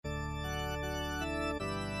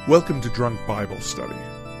Welcome to Drunk Bible Study.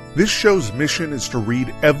 This show's mission is to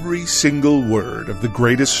read every single word of the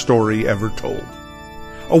greatest story ever told.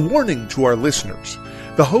 A warning to our listeners,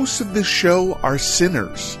 the hosts of this show are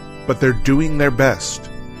sinners, but they're doing their best.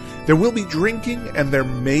 There will be drinking and there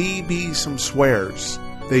may be some swears.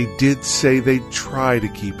 They did say they'd try to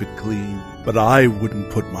keep it clean, but I wouldn't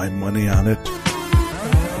put my money on it.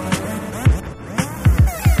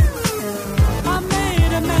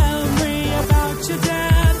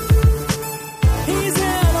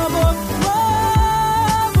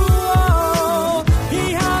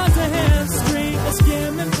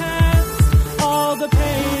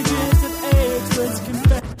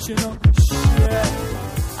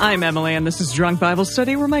 I'm Emily, and this is Drunk Bible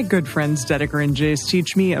Study, where my good friends Dedeker and Jace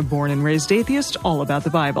teach me, a born and raised atheist, all about the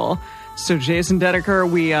Bible. So, Jace and Dedeker,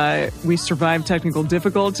 we survived technical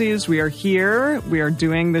difficulties. We are here. We are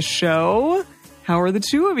doing the show. How are the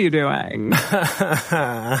two of you doing?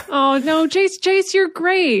 Oh, no, Jace, you're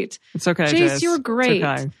great. It's okay, Jace, you're great.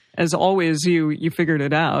 It's okay. As always, you figured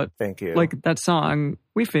it out. Thank you. Like that song,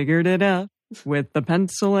 we figured it out. With the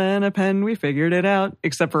pencil and a pen, we figured it out.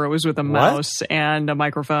 Except for it was with a mouse and a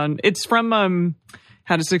microphone. It's from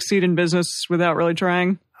How to Succeed in Business Without Really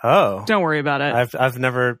Trying. Oh. Don't worry about it. I've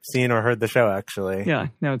never seen or heard the show, actually. Yeah,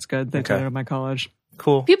 no, it's good. They taught it at my college.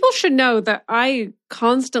 Cool. People should know that I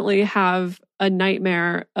constantly have a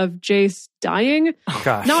nightmare of Jace dying.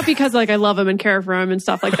 Gosh. Not because I love him and care for him and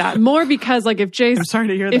stuff like that. More because if Jace I'm sorry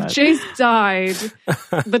to hear if that. Jace died,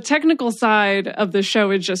 the technical side of the show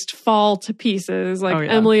would just fall to pieces.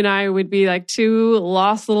 Emily and I would be like two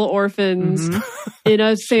lost little orphans in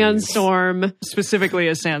a sandstorm. Specifically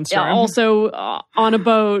a sandstorm. Also on a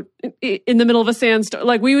boat in the middle of a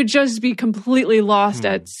sandstorm. We would just be completely lost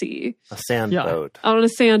at sea. A sand boat. On a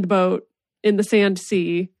sand boat in the sand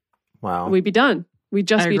sea. Wow. We'd be done. We'd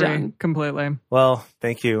just I be agree done. completely. Well,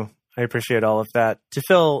 thank you. I appreciate all of that. To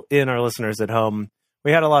fill in our listeners at home,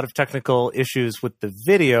 we had a lot of technical issues with the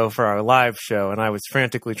video for our live show, and I was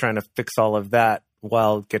frantically trying to fix all of that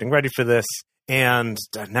while getting ready for this. And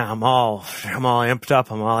now I'm all amped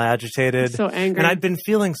up. I'm all agitated. So angry. And I'd been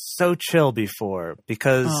feeling so chill before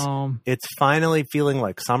because it's finally feeling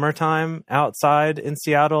like summertime outside in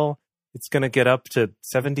Seattle. It's going to get up to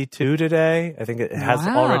 72 today. I think it has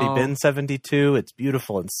already been 72. It's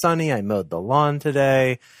beautiful and sunny. I mowed the lawn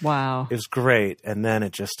today. Wow. It was great. And then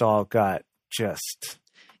it just all got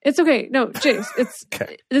It's okay. No, Jace,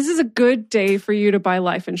 Okay. This is a good day for you to buy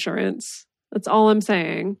life insurance. That's all I'm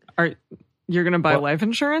saying. You're going to buy life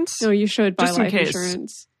insurance? No, you should buy Just in life case.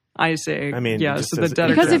 insurance. I see. I mean, yeah, just so the as- Dedeker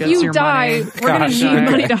Because if gets you your die, money. we're going to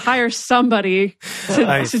need money to hire somebody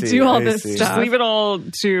to do all this see. stuff. Just leave it all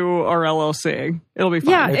to our LLC. It'll be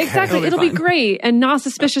fine. Yeah, exactly. It'll be great and not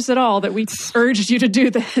suspicious at all that we urged you to do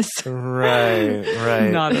this.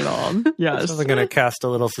 Right. Not at all. Yes. I'm going to cast a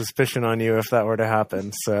little suspicion on you if that were to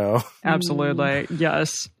happen. So Absolutely.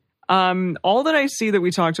 Yes. All that I see that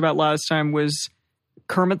we talked about last time was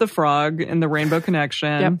Kermit the Frog and the Rainbow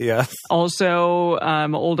Connection. Yep. yes. Also,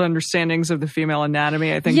 old understandings of the female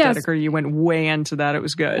anatomy. I think, Yes. Dedeker, you went way into that. It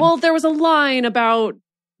was good. Well, there was a line about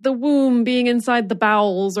the womb being inside the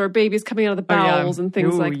bowels or babies coming out of the bowels and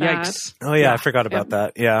things like that. Yikes. Oh, yeah. I forgot about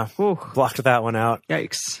that. Yeah. Ooh, Blocked that one out.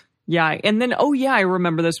 yikes. Yeah. And then, I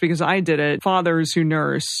remember this because I did it. Fathers who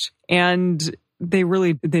nursed. And they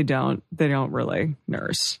don't really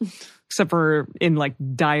nurse. Except for in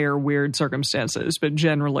dire, weird circumstances. But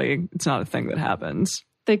generally, it's not a thing that happens.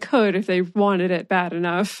 They could if they wanted it bad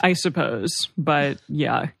enough. I suppose. But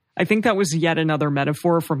yeah, I think that was yet another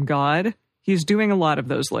metaphor from God. He's doing a lot of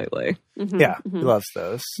those lately. Yeah. He loves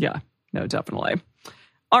those. Yeah, no, definitely.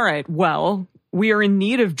 All right. Well, we are in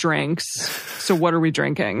need of drinks. So what are we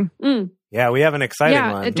drinking? Yeah. We have an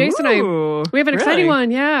exciting one. Jason Ooh, we have an exciting really?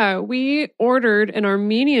 one. Yeah. We ordered an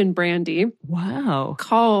Armenian brandy Wow.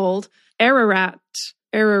 called Ararat.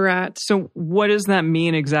 So what does that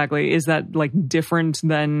mean exactly? Is that different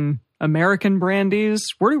than American brandies?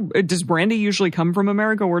 Does brandy usually come from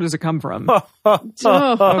America? Where does it come from?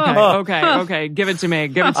 Okay. Give it to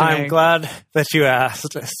me. I'm glad that you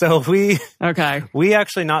asked. So we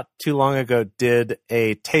actually not too long ago did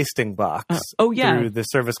a tasting box through the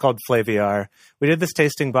service called Flaviar. We did this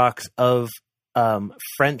tasting box of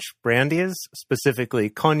French brandies, specifically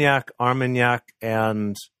Cognac, Armagnac,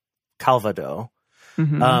 and Calvados.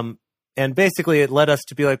 And basically it led us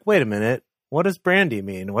to be like, wait a minute, what does brandy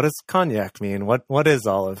mean? What does cognac mean? What is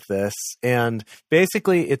all of this? And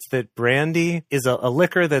basically it's that brandy is a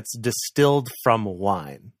liquor that's distilled from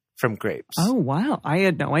wine. from grapes. Oh, wow. I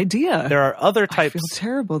had no idea. There are other types. I feel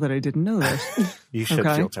terrible that I didn't know this. You should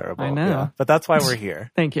feel terrible. I know. Yeah. But that's why we're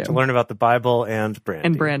here. Thank you. To learn about the Bible and brandy.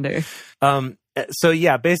 And brandy. So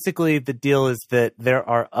yeah, basically the deal is that there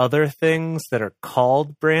are other things that are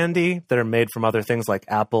called brandy that are made from other things like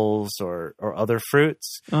apples or other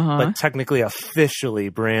fruits. But technically, officially,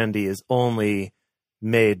 brandy is only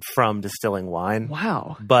made from distilling wine.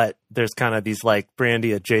 Wow. But there's kind of these like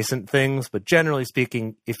brandy adjacent things. But generally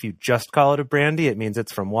speaking, if you just call it a brandy, it means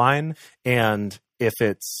it's from wine. And if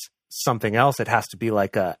it's something else, it has to be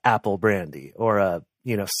like a apple brandy or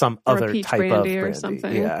some or other peach type brandy of brandy or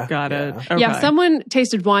something. Yeah. Got it. Okay. Yeah, someone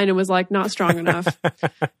tasted wine and was like, not strong enough.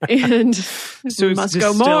 And so must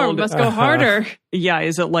go more, must go harder. Yeah,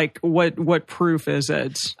 is it like, what proof is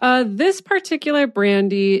it? This particular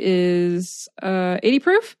brandy is 80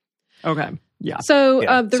 proof. Okay. Yeah. So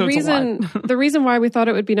the reason why we thought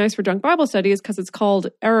it would be nice for Drunk Bible Study is because it's called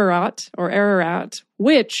Ararat,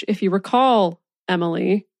 which, if you recall,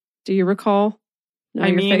 Emily, do you recall? No,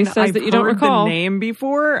 your face says that you don't recall. The name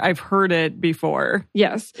before. I've heard it before.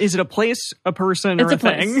 Yes. Is it a place, a person, or a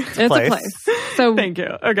thing? It's a place. So thank you.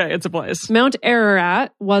 Okay, it's a place. Mount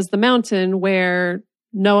Ararat was the mountain where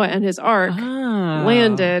Noah and his ark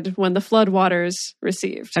landed when the flood waters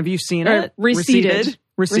received. Have you seen it? Receded.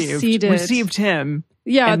 Received him.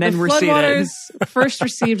 Yeah, and then the flood waters first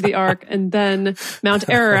received the ark, and then Mount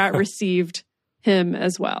Ararat received him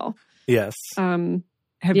as well. Yes.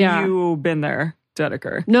 Have you been there,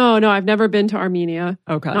 Dedeker? No, I've never been to Armenia.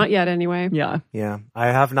 Okay. Not yet, anyway. Yeah. Yeah, I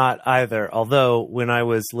have not either. Although, when I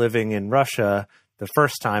was living in Russia the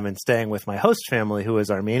first time and staying with my host family, who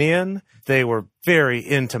is Armenian, they were very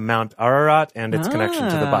into Mount Ararat and its connection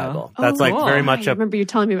to the Bible. That's very much I remember you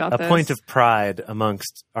telling me about a point of pride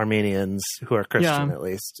amongst Armenians who are Christian, at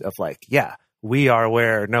least, of like, we are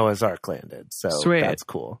where Noah's Ark landed. So Sweet. That's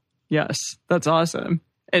cool. Yes, that's awesome.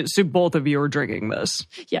 So both of you are drinking this?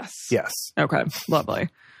 Yes. Okay, lovely.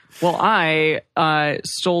 Well, I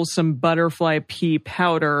stole some butterfly pea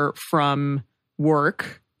powder from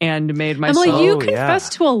work and made myself... Emily, you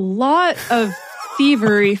confess to a lot of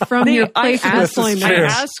thievery from your place of employment. I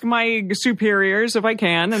ask my superiors if I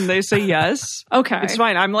can, and they say yes. Okay. It's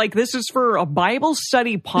fine. I'm like, this is for a Bible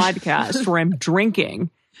study podcast where I'm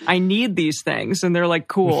drinking. I need these things. And they're like,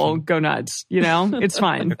 cool, go nuts. It's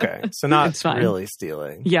fine. Okay. So not really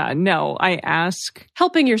stealing. Yeah, no. I ask.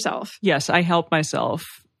 Helping yourself. Yes, I help myself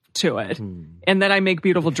to it. And then I make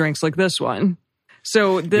beautiful drinks like this one.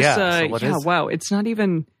 So this, wow, it's not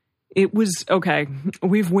even, it was, okay,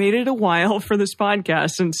 we've waited a while for this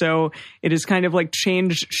podcast. And so it has kind of like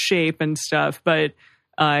changed shape and stuff, but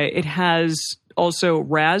it has also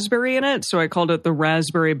raspberry in it, so I called it the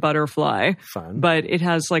raspberry butterfly. Fun. But it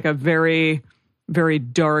has like a very, very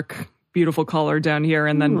dark, beautiful color down here,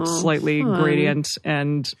 and then slightly gradient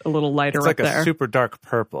and a little lighter up there. It's like a super dark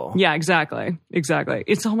purple. Yeah, exactly.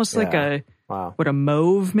 It's almost like a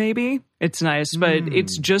mauve maybe. It's nice, but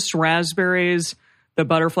it's just raspberries, the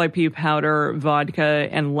butterfly pea powder, vodka,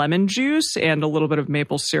 and lemon juice, and a little bit of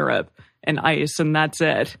maple syrup and ice, and that's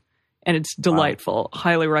it. And it's delightful. Wow.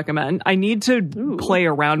 Highly recommend. I need to play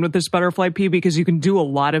around with this butterfly pea because you can do a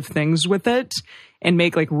lot of things with it and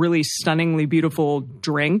make like really stunningly beautiful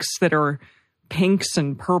drinks that are pinks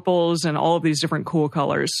and purples and all of these different cool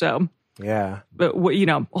colors. So yeah, but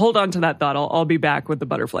hold on to that thought. I'll be back with the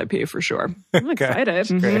butterfly pea for sure. I'm excited.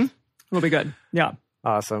 Great. It'll be good. Yeah.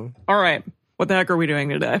 Awesome. All right. What the heck are we doing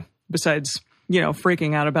today besides,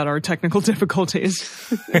 freaking out about our technical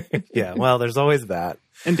difficulties? Yeah. Well, there's always that.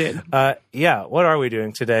 Indeed. What are we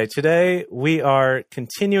doing today? Today, we are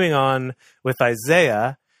continuing on with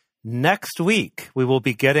Isaiah. Next week, we will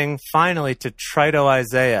be getting finally to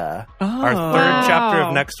Trito-Isaiah. Our third chapter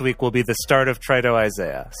of next week will be the start of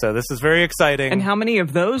Trito-Isaiah. So this is very exciting. And how many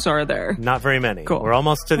of those are there? Not very many. Cool. We're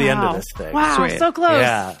almost to the end of this thing. Wow, sweet. So close.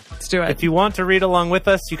 Yeah. Let's do it. If you want to read along with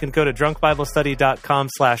us, you can go to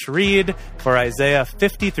drunkbiblestudy.com/read for Isaiah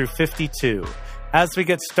 50 through 52. As we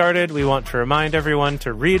get started, we want to remind everyone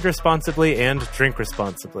to read responsibly and drink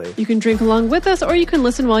responsibly. You can drink along with us, or you can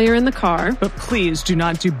listen while you're in the car. But please do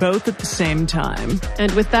not do both at the same time.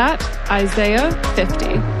 And with that, Isaiah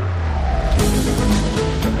 50.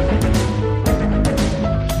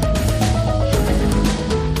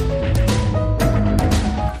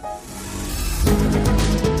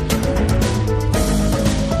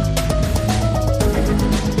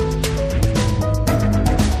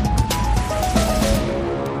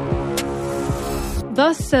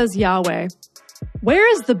 Thus says Yahweh,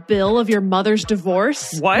 where is the bill of your mother's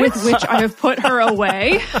divorce with which I have put her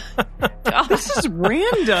away? This is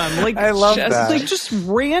random. Like, I love that. Like, just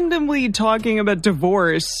randomly talking about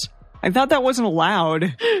divorce. I thought that wasn't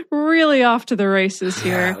allowed. Really off to the races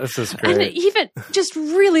here. Yeah, this is great. And even just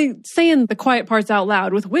really saying the quiet parts out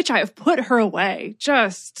loud, with which I have put her away.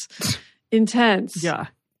 Just intense. Yeah.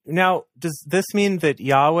 Now, does this mean that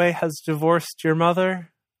Yahweh has divorced your mother?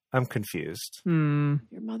 I'm confused. Your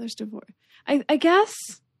mother's divorced. I guess.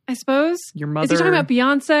 I suppose. Your mother. Is he talking about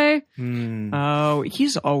Beyonce? Oh,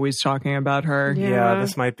 he's always talking about her. Yeah,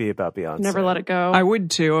 this might be about Beyonce. Never let it go. I would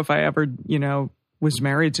too if I ever, was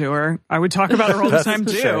married to her. I would talk about her all the time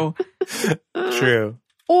too. True.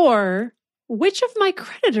 Or, which of my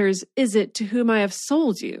creditors is it to whom I have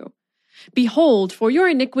sold you? Behold, for your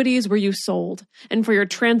iniquities were you sold, and for your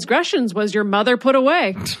transgressions was your mother put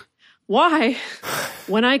away. Why?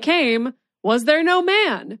 When I came, was there no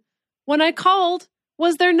man? When I called,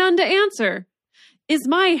 was there none to answer? Is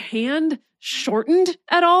my hand shortened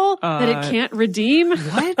at all that it can't redeem?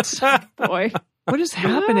 What? Boy. What is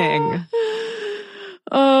happening?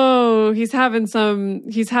 Oh, he's having some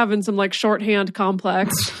like shorthand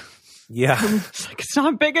complex. Yeah. It's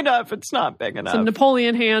not big enough. It's not big enough. Some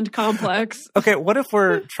Napoleon hand complex. Okay, what if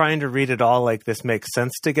we're trying to read it all like this makes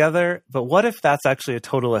sense together? But what if that's actually a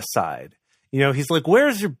total aside? He's like,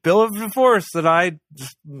 where's your bill of divorce that I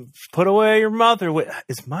just put away your mother? Wait,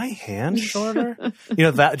 is my hand shorter?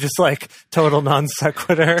 That just like total non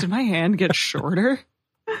sequitur. Did my hand get shorter?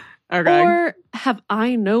 Okay. Or have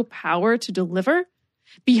I no power to deliver?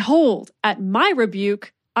 Behold, at my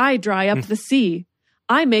rebuke, I dry up the sea.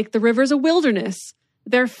 I make the rivers a wilderness.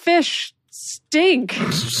 Their fish stink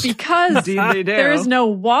because there is no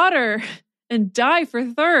water and die for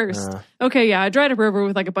thirst. Okay, yeah, a dried up river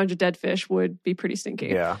with like a bunch of dead fish would be pretty stinky.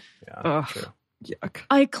 Yeah. Ugh, yuck.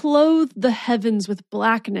 I clothe the heavens with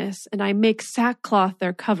blackness, and I make sackcloth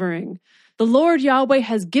their covering. The Lord Yahweh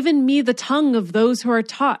has given me the tongue of those who are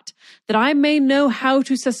taught, that I may know how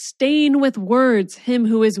to sustain with words him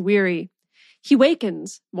who is weary. He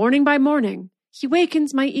wakens, morning by morning. He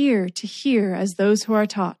wakens my ear to hear as those who are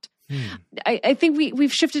taught. I think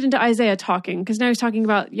we've shifted into Isaiah talking, because now he's talking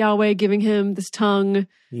about Yahweh giving him this tongue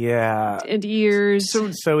and ears.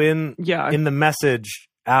 So in the message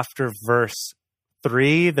after verse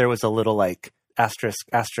 3, there was a little like asterisk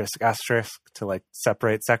to like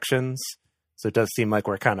separate sections. So it does seem like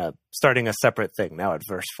we're kind of starting a separate thing now at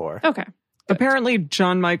verse 4. Okay. Good. Apparently,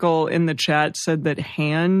 John Michael in the chat said that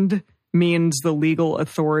hand means the legal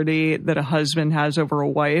authority that a husband has over a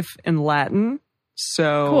wife in Latin.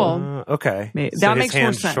 So cool. Okay. That makes more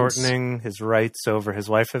hands sense. Shortening, his rights over his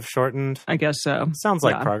wife have shortened. I guess so. Sounds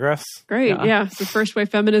like progress. Great. Yeah. It's the first way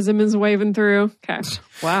feminism is waving through. Okay.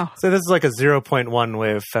 Wow. So this is like a 0.1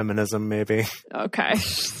 way of feminism, maybe. Okay.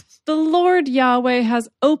 The Lord Yahweh has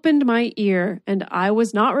opened my ear, and I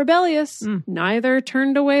was not rebellious, neither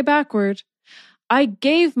turned away backward. I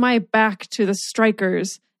gave my back to the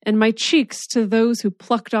strikers, and my cheeks to those who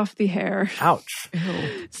plucked off the hair. Ouch.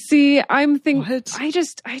 Ew. See, I'm thinking, I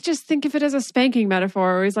just think of it as a spanking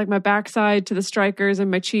metaphor, where it's like my backside to the strikers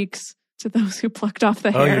and my cheeks to those who plucked off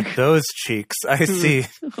the hair. Oh, those cheeks. I see.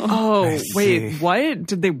 Wait, what?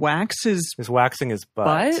 Did they wax his... He's waxing his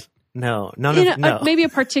butt? No. Maybe a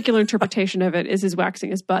particular interpretation of it is his waxing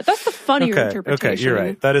his butt. That's the funnier interpretation. Okay, you're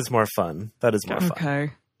right. That is more fun.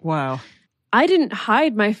 Okay. Wow. I didn't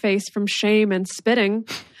hide my face from shame and spitting,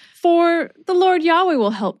 for the Lord Yahweh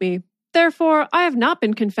will help me. Therefore, I have not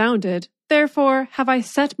been confounded. Therefore, have I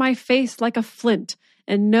set my face like a flint,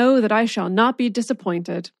 and know that I shall not be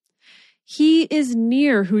disappointed. He is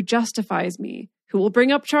near who justifies me, who will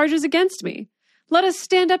bring up charges against me. Let us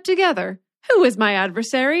stand up together. Who is my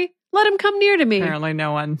adversary? Let him come near to me. Apparently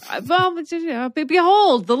no one.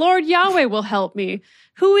 Behold, the Lord Yahweh will help me.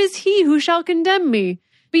 Who is he who shall condemn me?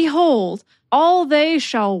 Behold, all they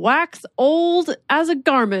shall wax old as a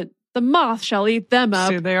garment. The moth shall eat them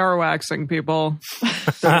up. See, they are waxing people.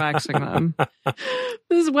 They're waxing them.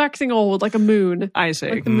 This is waxing old, like a moon. I see.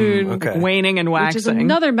 Like the moon. Like waning and waxing. Which is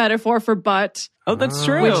another metaphor for butt. Oh, that's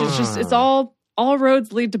true. Which is just, it's all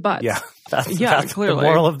roads lead to butts. Yeah. That's clearly the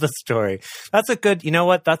moral of the story. That's a good, you know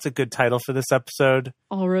what? That's a good title for this episode.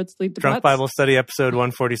 All roads lead to Drunk butts. Bible Study episode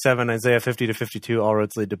 147, Isaiah 50 to 52, All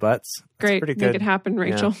Roads Lead to Butts. That's great. Pretty good. Make it happen,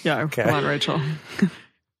 Rachel. Yeah. Okay. Come on, Rachel.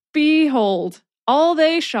 Behold, all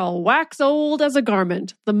they shall wax old as a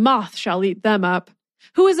garment. The moth shall eat them up.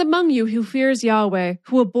 Who is among you who fears Yahweh?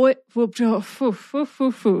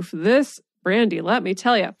 This brandy, let me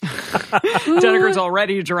tell you. Dedeker's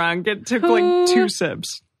already drunk. It took like 2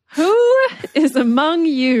 sips. Who is among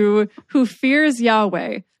you who fears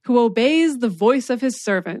Yahweh, who obeys the voice of his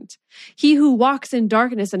servant? He who walks in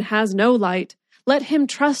darkness and has no light, Let him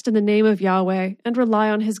trust in the name of Yahweh and rely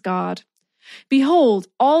on his God. Behold,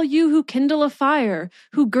 all you who kindle a fire,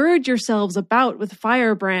 who gird yourselves about with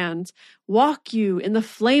firebrands, walk you in the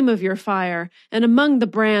flame of your fire, and among the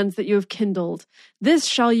brands that you have kindled. This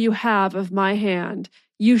shall you have of my hand.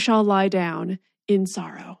 You shall lie down in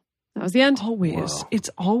sorrow. That was the end. Always. Whoa. It's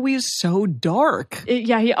always so dark.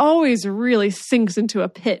 He always really sinks into a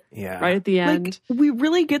pit right at the end. Like, we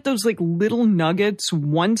really get those like little nuggets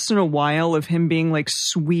once in a while of him being like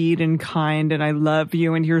sweet and kind and I love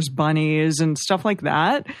you and here's bunnies and stuff like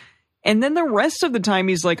that. And then the rest of the time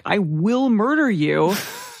he's like, I will murder you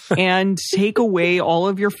and take away all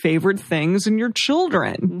of your favorite things and your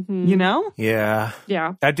children, you know? Yeah.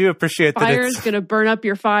 Yeah. I do appreciate that Fire's going to burn up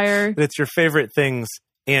your fire. It's your favorite things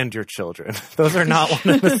and your children. Those are not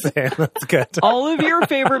one and the same. That's good. All of your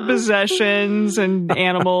favorite possessions and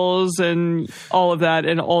animals and all of that.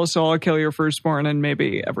 And also I'll kill your firstborn and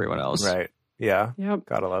maybe everyone else. Right. Yeah. Yep.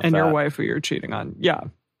 Gotta love and that. And your wife who you're cheating on. Yeah.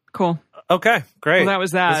 Cool. Okay. Great. Well, that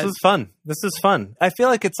was that. This is fun. I feel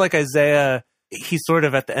like it's like Isaiah, he sort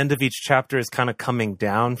of at the end of each chapter is kind of coming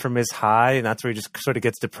down from his high, and that's where he just sort of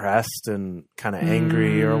gets depressed and kind of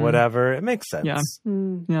angry or whatever. It makes sense. Yeah.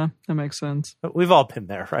 Yeah, that makes sense. But we've all been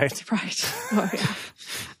there, right? Right.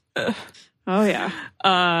 Oh, yeah.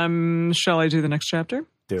 Shall I do the next chapter?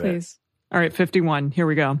 Please. All right, 51. Here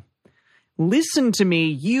we go. Listen to me,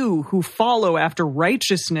 you who follow after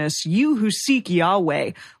righteousness, you who seek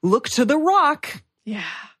Yahweh. Look to the rock. Yeah.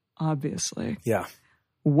 Obviously. Yeah.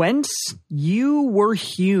 Whence you were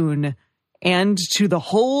hewn, and to the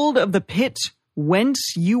hold of the pit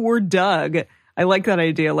whence you were dug. I like that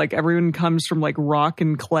idea. Like everyone comes from like rock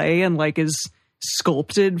and clay and like is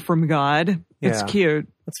sculpted from God. It's cute.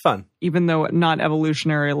 It's fun. Even though not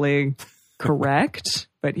evolutionarily correct,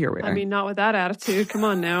 but here we are. I mean, not with that attitude. Come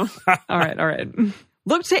on now. All right.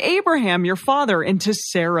 Look to Abraham, your father, and to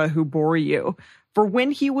Sarah who bore you. For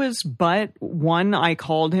when he was but one, I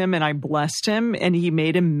called him and I blessed him, and he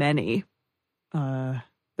made him many.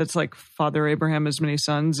 That's like Father Abraham has many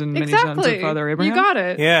sons, and many sons of Father Abraham. You got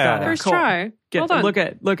it. Yeah. Got it. First try. Well done. Look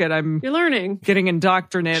at. You're learning. Getting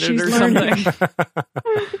indoctrinated She's or learning. something.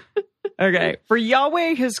 Okay. For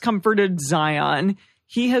Yahweh has comforted Zion.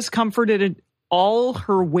 He has comforted all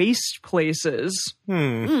her waste places,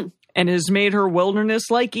 and has made her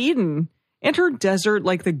wilderness like Eden, and her desert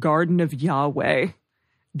like the garden of Yahweh.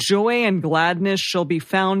 Joy and gladness shall be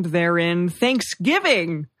found therein,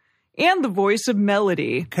 thanksgiving and the voice of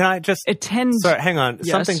melody. Can I just attend? Sorry, hang on.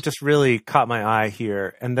 Yes. Something just really caught my eye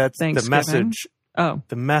here, and that's the message. Oh,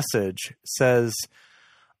 the message says,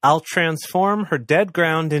 "I'll transform her dead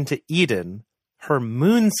ground into Eden, her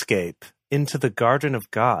moonscape into the garden of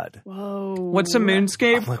God." Whoa. What's a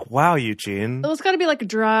moonscape? I'm like, wow, Eugene. Well, it's got to be like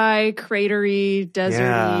dry, cratery,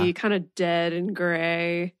 deserty, kind of dead and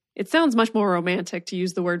gray. It sounds much more romantic to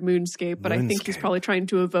use the word moonscape, but I think he's probably trying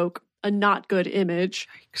to evoke a not good image.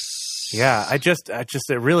 Yeah, I just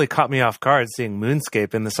it really caught me off guard seeing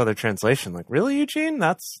moonscape in this other translation. Like, really, Eugene?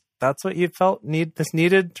 That's what you felt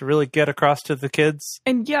needed to really get across to the kids?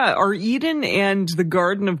 And yeah, are Eden and the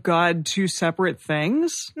Garden of God two separate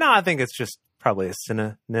things? No, I think it's just probably a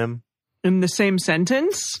synonym. In the same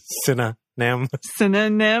sentence? Synonym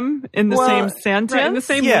in the same sentence? Right, in the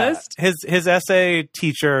same list? His essay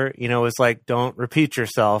teacher, was like, don't repeat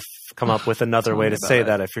yourself. Come up with another way to say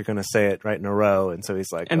that if you're going to say it right in a row. And so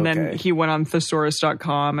he's like, and then he went on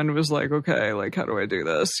thesaurus.com and was like, okay, like, how do I do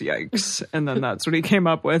this? Yikes. And then that's what he came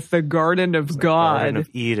up with. The Garden of God. Garden of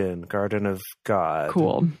Eden. Garden of God.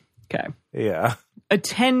 Cool. Okay. Yeah.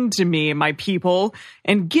 Attend to me, my people,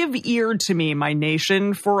 and give ear to me, my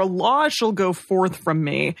nation, for a law shall go forth from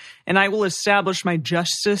me, and I will establish my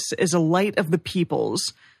justice as a light of the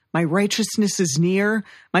peoples. My righteousness is near,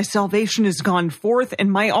 my salvation is gone forth, and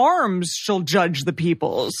my arms shall judge the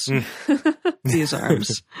peoples. These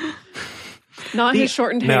arms. Not his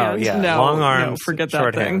shortened hands. No, long arms. Forget that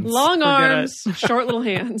short thing. Hands. Long arms, short little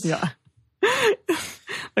hands. Yeah.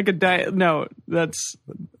 Like no,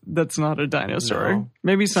 that's not a dinosaur. No.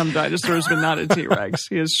 Maybe some dinosaurs, but not a T-Rex.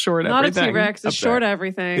 He is short everything. Not a T-Rex, is short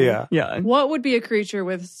everything. Yeah. What would be a creature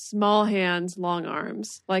with small hands, long arms?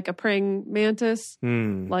 Like a praying mantis?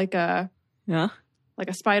 Like a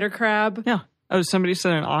spider crab? Yeah. Oh, somebody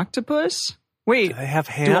said an octopus? Wait. Do they have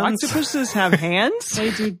hands? Do octopuses have hands?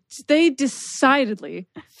 They do. They decidedly,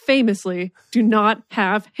 famously, do not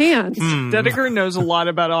have hands. Dedeker knows a lot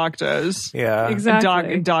about octos. Yeah.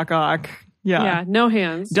 Exactly. Doc Ock. Yeah, no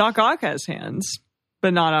hands. Doc Ock has hands,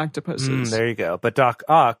 but not octopuses. There you go. But Doc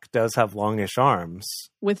Ock does have longish arms.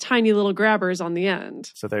 With tiny little grabbers on the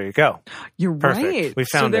end. So there you go. You're Perfect. right. We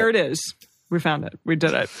found it is. We found it. We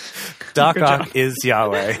did it. Doc Ock is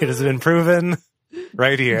Yahweh. It has been proven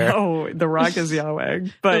right here. No, The Rock is Yahweh.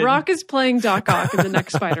 But The Rock is playing Doc Ock in the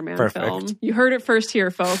next Spider-Man film. You heard it first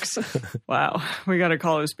here, folks. Wow. We got to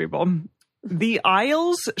call those people. The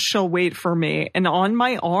isles shall wait for me, and on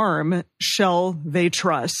my arm shall they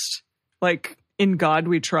trust. Like, in God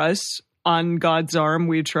we trust. On God's arm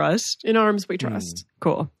we trust. In arms we trust.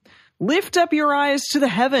 Cool. Lift up your eyes to the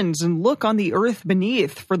heavens and look on the earth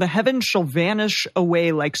beneath, for the heavens shall vanish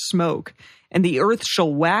away like smoke, and the earth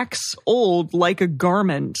shall wax old like a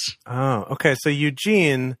garment. Oh, okay. So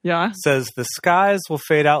Eugene says the skies will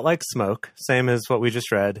fade out like smoke, same as what we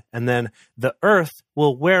just read, and then the earth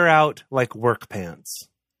will wear out like work pants.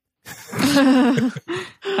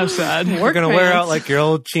 How sad. You're going to wear out like your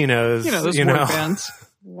old chinos. You know, those work pants.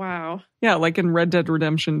 Wow. Yeah, like in Red Dead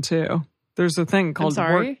Redemption 2. There's a thing called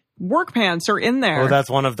work pants are in there. Oh, that's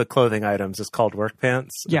one of the clothing items. It's called work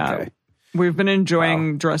pants. Yeah. Okay. We've been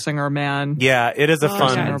enjoying dressing our man. Yeah, it is a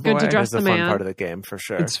fun, it's good to dress the man. Fun part of the game for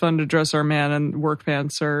sure. It's fun to dress our man, and work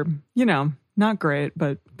pants are, you know, not great,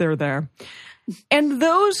 but they're there. And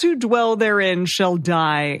those who dwell therein shall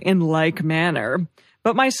die in like manner,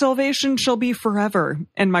 but my salvation shall be forever,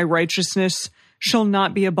 and my righteousness shall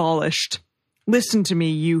not be abolished. Listen to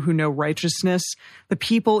me, you who know righteousness, the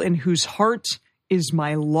people in whose heart is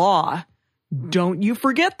my law. Don't you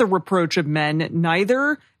forget the reproach of men,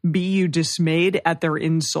 neither be you dismayed at their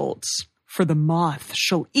insults. For the moth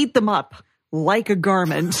shall eat them up like a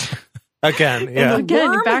garment. Again, yeah.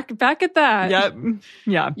 Again, back at that. Yep.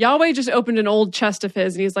 Yeah. Yahweh just opened an old chest of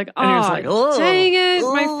his, and he's like, oh, dang it,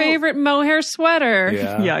 my favorite mohair sweater.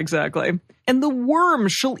 Yeah, exactly. And the worm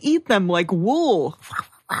shall eat them like wool.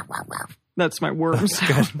 That's my worms.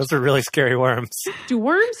 Those are really scary worms. Do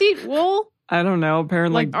worms eat wool? I don't know.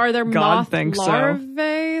 Apparently, like, are there God moth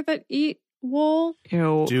larvae that eat wool?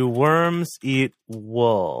 Ew. Do worms eat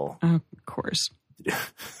wool? Of course.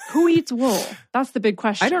 Who eats wool? That's the big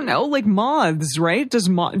question. I don't know. Like moths, right?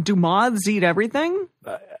 Do moths eat everything?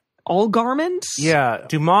 All garments? Yeah.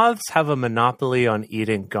 Do moths have a monopoly on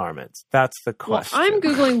eating garments? That's the question. Well, I'm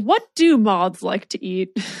Googling, what do moths like to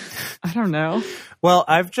eat? I don't know. Well,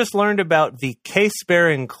 I've just learned about the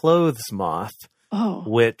case-bearing clothes moth,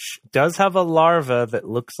 which does have a larva that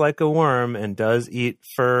looks like a worm and does eat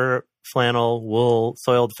fur, flannel, wool,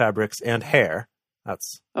 soiled fabrics, and hair.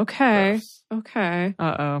 That's okay. gross. Okay.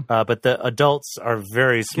 But the adults are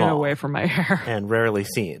very small. Get away from my hair. And rarely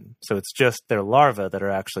seen. So it's just their larvae that are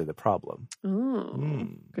actually the problem. Oh,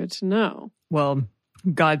 good to know. Well,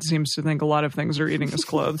 God seems to think a lot of things are eating his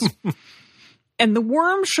clothes. And the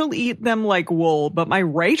worm shall eat them like wool, but my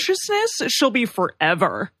righteousness shall be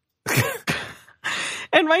forever.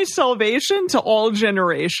 And my salvation to all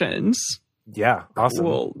generations. Yeah, awesome.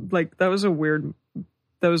 Well, like, that was a weird...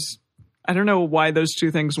 I don't know why those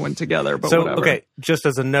two things went together, but so, whatever. Okay, just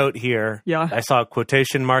as a note here, I saw a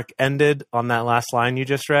quotation mark ended on that last line you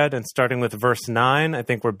just read, and starting with verse 9, I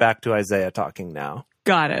think we're back to Isaiah talking now.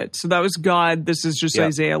 Got it. So that was God. This is just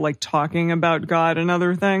Isaiah, like, talking about God and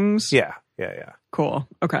other things? Yeah. Cool.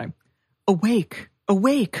 Okay. Awake,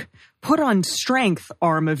 awake, put on strength,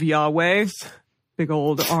 arm of Yahweh. Big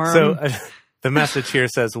old arm. So the message here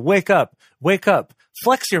says, wake up,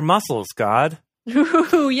 flex your muscles, God.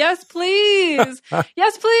 Ooh, yes, please.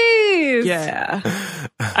 Yes, please. Yeah.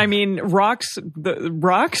 I mean, Rox,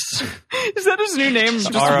 is that his new name?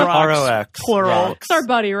 Just R-O-X. Plural. It's our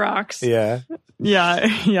buddy Rox. Yeah.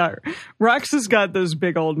 Rox has got those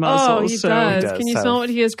big old muscles. Oh, he does. Can you smell what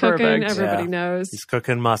he is cooking? Perfect. Everybody knows. He's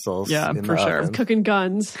cooking muscles. Yeah, for sure. He's cooking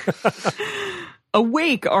guns.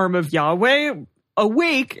 Awake, arm of Yahweh.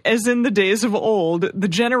 Awake, as in the days of old, the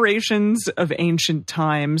generations of ancient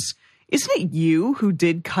times. Isn't it you who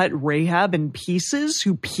did cut Rahab in pieces,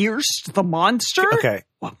 who pierced the monster? Okay.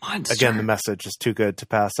 What monster? Again, the message is too good to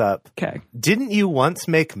pass up. Okay. Didn't you once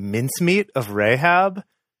make mincemeat of Rahab?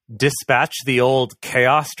 Dispatch the old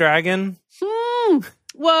chaos dragon?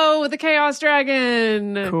 Whoa, the chaos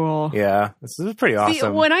dragon. Cool. Yeah, this is pretty awesome. See,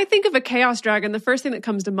 when I think of a chaos dragon, the first thing that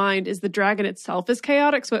comes to mind is the dragon itself is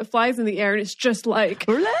chaotic, so it flies in the air and it's just like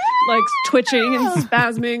twitching and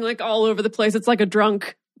spasming like all over the place. It's like a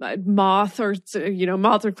drunk moth, or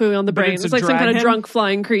moths are clearly on the brain. It's like some kind of drunk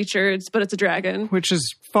flying creature, but it's a dragon, which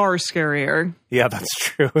is far scarier. Yeah, that's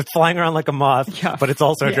true. It's flying around like a moth, but it's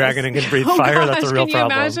also a dragon and can breathe fire. Gosh, that's a real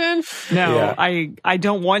problem. Imagine? No, I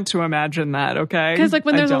don't want to imagine that. Okay, because like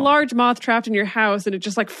when there's a large moth trapped in your house and it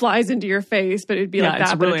just like flies into your face, but it'd be like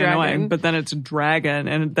that. It's really but a dragon. annoying. But then it's a dragon,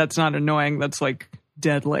 and that's not annoying. That's like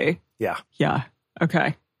deadly. Yeah.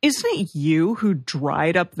 Okay. Isn't it you who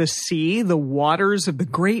dried up the sea, the waters of the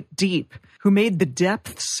great deep, who made the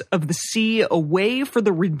depths of the sea a way for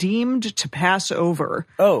the redeemed to pass over?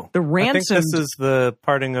 Oh, the ransomed. I think this is the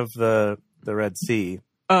parting of the Red Sea.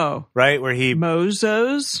 Oh. Right? Where he...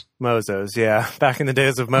 Mozos, yeah. Back in the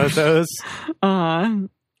days of Mozos.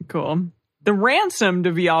 Cool. The ransomed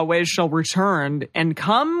of Yahweh shall return and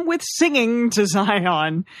come with singing to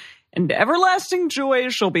Zion, and everlasting joy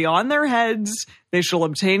shall be on their heads. They shall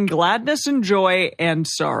obtain gladness and joy, and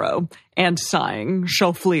sorrow and sighing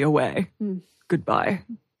shall flee away. Goodbye.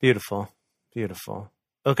 Beautiful.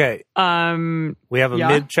 Okay. We have a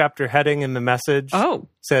mid-chapter heading in the message. Oh.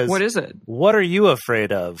 It says, what is it? What are you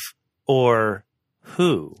afraid of? Or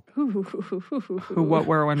who? Who, what,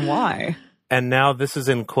 where, when, why? And now this is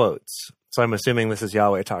in quotes. So I'm assuming this is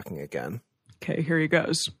Yahweh talking again. Okay, here he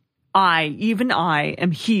goes. I, even I,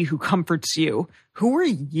 am he who comforts you. Who are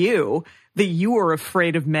you that you are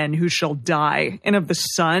afraid of men who shall die, and of the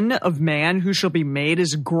Son of Man who shall be made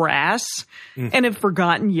as grass, and have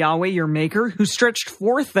forgotten Yahweh your Maker, who stretched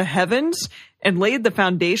forth the heavens and laid the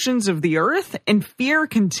foundations of the earth, and fear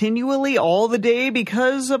continually all the day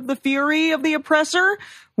because of the fury of the oppressor,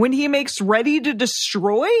 when he makes ready to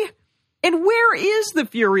destroy? And where is the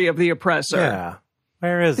fury of the oppressor? Yeah,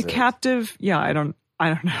 where is the captive? Yeah, I don't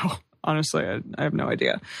know. Honestly, I have no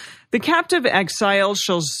idea. The captive exile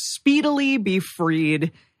shall speedily be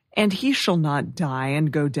freed, and he shall not die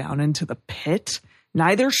and go down into the pit.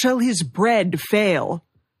 Neither shall his bread fail.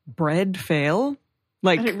 Bread fail?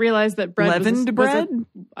 Like I didn't realize that bread leavened bread?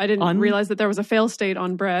 I didn't realize that there was a fail state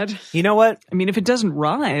on bread. You know what? I mean, if it doesn't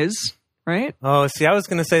rise, right? Oh, see, I was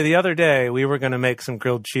going to say the other day we were going to make some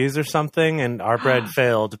grilled cheese or something, and our bread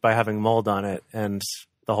failed by having mold on it, and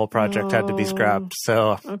the whole project had to be scrapped.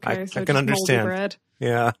 So, I can understand. Bread.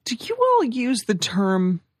 Yeah. Do you all use the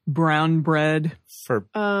term brown bread for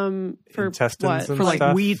intestines what? and for like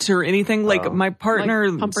stuff? Wheat or anything? Like my partner,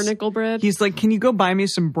 like pumpernickel bread. He's like, "Can you go buy me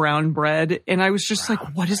some brown bread?" And I was just like,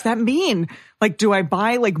 "What does that mean? Like, do I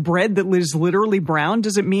buy like bread that is literally brown?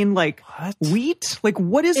 Does it mean like wheat? Like,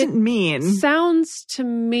 what does it mean?" Sounds to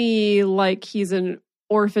me like he's an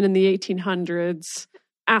orphan in the 1800s.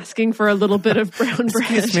 Asking for a little bit of brown bread.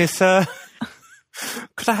 Excuse me, sir.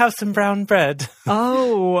 Could I have some brown bread?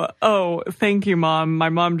 Oh, thank you, Mom. My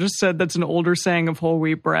mom just said that's an older saying of whole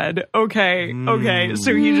wheat bread. Okay.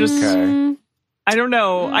 So he just... Okay. I don't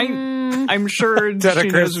know. I'm sure she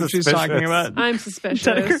knows what she's talking about. I'm suspicious.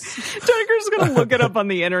 Dedeker's going to look it up on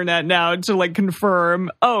the internet now to like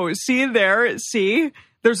confirm. Oh, see there? See?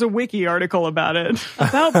 There's a wiki article about it.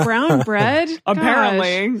 About brown bread?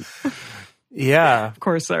 Apparently. Yeah. Of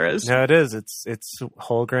course there is. No, it is. It's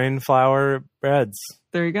whole grain flour breads.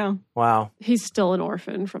 There you go. Wow. He's still an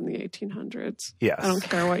orphan from the 1800s. Yes. I don't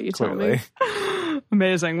care what you clearly. tell me.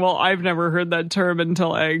 Amazing. Well, I've never heard that term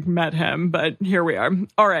until I met him, but here we are.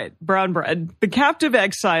 All right, brown bread. The captive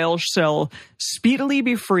exile shall speedily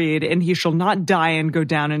be freed, and he shall not die and go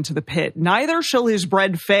down into the pit. Neither shall his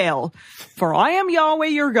bread fail. For I am Yahweh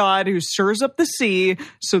your God, who stirs up the sea,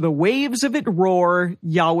 so the waves of it roar.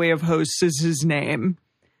 Yahweh of hosts is his name.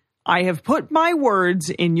 I have put my words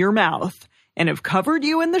in your mouth, and have covered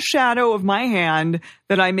you in the shadow of my hand,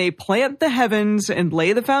 that I may plant the heavens and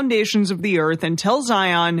lay the foundations of the earth, and tell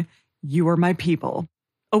Zion, you are my people.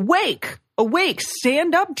 Awake, awake,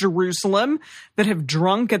 stand up, Jerusalem, that have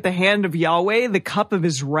drunk at the hand of Yahweh the cup of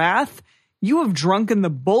his wrath. You have drunken the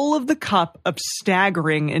bowl of the cup of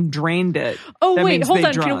staggering and drained it. Oh, wait, hold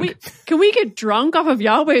on. Can we get drunk off of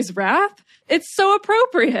Yahweh's wrath? It's so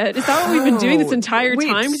appropriate. Is that what we've been doing this entire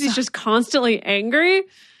time? Because he's just constantly angry?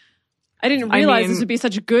 I didn't realize this would be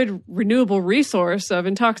such a good renewable resource of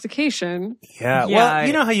intoxication. Yeah. Well,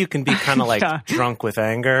 you know how you can be kind of like drunk with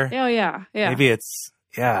anger? Oh, yeah. Maybe it's,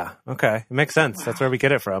 okay. It makes sense. Wow. That's where we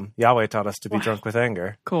get it from. Yahweh taught us to be drunk with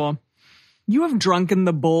anger. Cool. You have drunken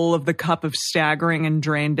the bowl of the cup of staggering and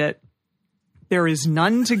drained it. There is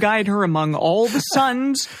none to guide her among all the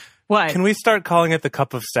sons. What? Can we start calling it the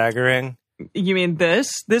cup of staggering? You mean this?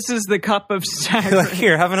 This is the cup of staggering. Like,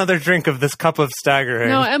 here, have another drink of this cup of staggering.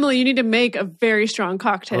 No, Emily, you need to make a very strong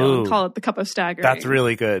cocktail and call it the cup of staggering. That's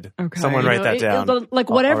really good. Okay. Someone write that down. Like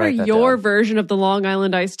whatever your version of the Long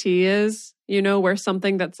Island iced tea is, where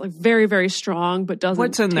something that's like very, very strong but doesn't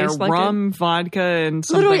What's in there? Like rum, vodka, and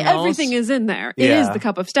something literally else? Everything is in there. It is the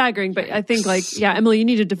cup of staggering, but I think Emily, you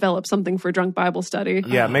need to develop something for Drunk Bible Study.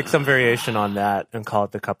 Yeah, make some variation on that and call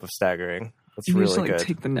it the cup of staggering. That's really good.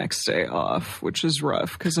 Take the next day off, which is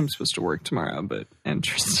rough because I'm supposed to work tomorrow, but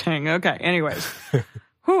interesting. Okay, anyways.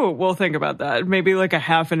 We'll think about that. Maybe like a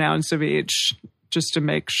half an ounce of each just to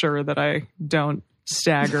make sure that I don't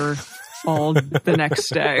stagger all the next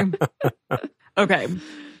day. Okay.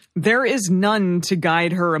 There is none to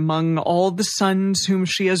guide her among all the sons whom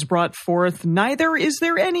she has brought forth, neither is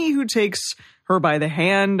there any who takes her by the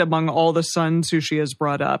hand among all the sons who she has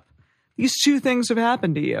brought up. These two things have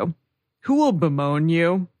happened to you. Who will bemoan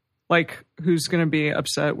you? Like, who's going to be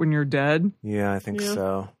upset when you're dead? Yeah, I think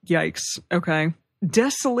so. Yikes. Okay.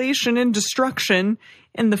 Desolation and destruction,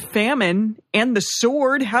 and the famine and the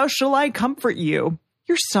sword, how shall I comfort you?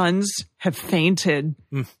 Your sons have fainted.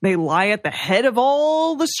 They lie at the head of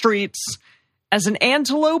all the streets as an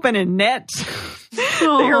antelope in a net. They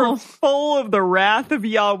are full of the wrath of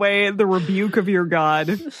Yahweh, the rebuke of your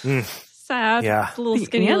God. Sad. Yeah. Little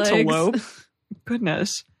skinny antelope. Legs.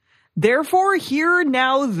 Goodness. Therefore, hear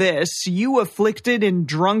now this, you afflicted and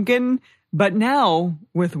drunken, but now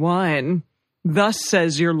with wine. Thus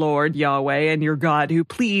says your Lord Yahweh and your God, who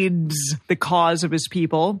pleads the cause of his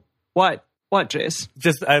people. What? What, Jace?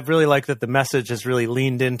 Just, I really like that the message has really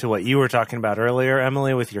leaned into what you were talking about earlier,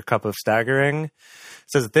 Emily, with your cup of staggering. It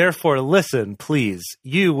says, therefore, listen, please,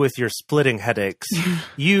 you with your splitting headaches,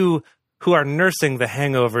 you who are nursing the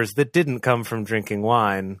hangovers that didn't come from drinking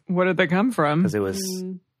wine. What did they come from? Because it was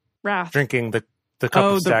wrath. Drinking the cup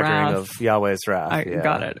of staggering of Yahweh's wrath. I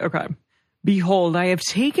got it. Okay. Behold, I have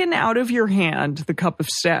taken out of your hand the cup of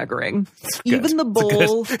staggering, even the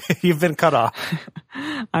bowl. You've been cut off.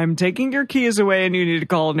 I'm taking your keys away and you need to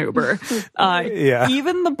call an Uber.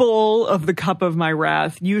 Even the bowl of the cup of my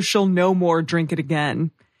wrath, you shall no more drink it again.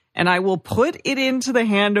 And I will put it into the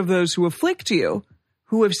hand of those who afflict you,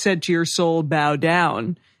 who have said to your soul, bow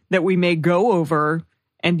down, that we may go over,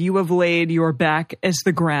 and you have laid your back as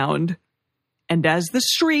the ground, and as the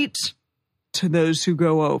street to those who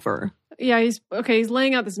go over. Yeah, he's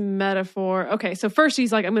laying out this metaphor. Okay, so first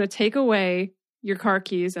he's like, I'm going to take away your car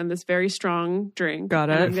keys and this very strong drink.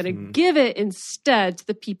 Got it. And I'm going to give it instead to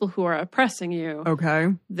the people who are oppressing you. Okay.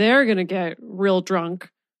 They're going to get real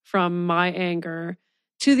drunk from my anger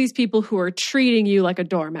to these people who are treating you like a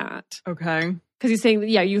doormat. Okay. Because he's saying,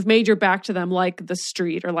 yeah, you've made your back to them like the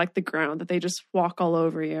street or like the ground, that they just walk all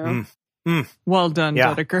over you. Well done,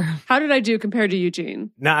 Dedeker. How did I do compared to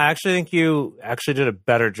Eugene? No, I actually think you actually did a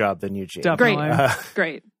better job than Eugene. Definitely.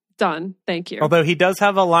 Great. Done. Thank you. Although he does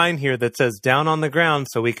have a line here that says, down on the ground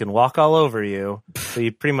so we can walk all over you. So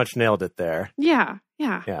you pretty much nailed it there. Yeah.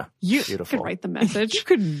 You beautiful. could write the message. You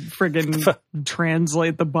could friggin'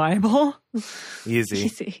 translate the Bible.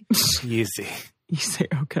 Easy.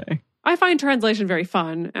 Okay. I find translation very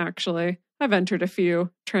fun, actually. I've entered a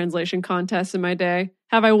few translation contests in my day.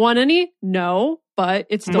 Have I won any? No, but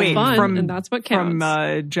it's still fun, and that's what counts.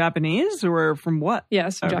 From Japanese or from what?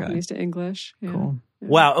 Yes, Japanese to English. Yeah. Cool. Yeah.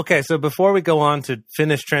 Wow. Okay, so before we go on to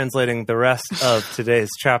finish translating the rest of today's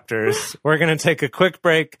chapters, we're going to take a quick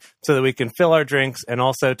break so that we can fill our drinks and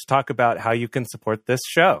also to talk about how you can support this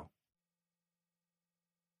show.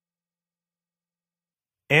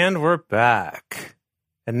 And we're back.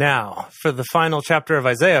 And now, for the final chapter of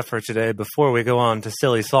Isaiah for today, before we go on to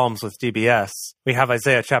Silly Psalms with DBS, we have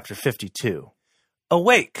Isaiah chapter 52.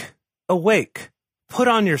 Awake, awake, put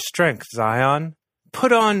on your strength, Zion.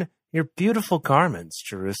 Put on your beautiful garments,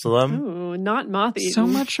 Jerusalem. Ooh, not moth-eaten. So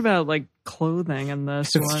much about, clothing in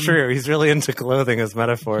this one. It's true. He's really into clothing as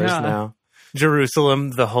metaphors now.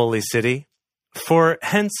 Jerusalem, the holy city. For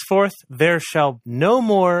henceforth there shall no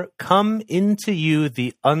more come into you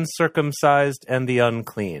the uncircumcised and the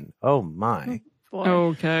unclean. Oh, my. Boy.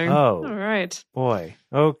 Okay. Oh. All right. Boy.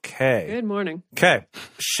 Okay. Good morning. Okay.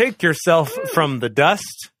 Shake yourself from the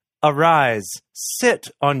dust. Arise. Sit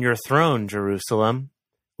on your throne, Jerusalem.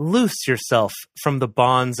 Loose yourself from the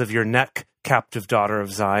bonds of your neck, captive daughter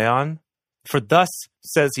of Zion. For thus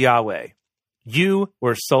says Yahweh, you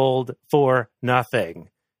were sold for nothing,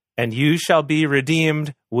 and you shall be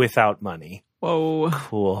redeemed without money. Whoa.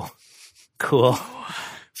 Cool.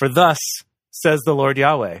 For thus says the Lord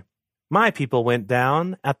Yahweh, my people went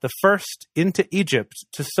down at the first into Egypt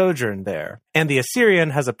to sojourn there, and the Assyrian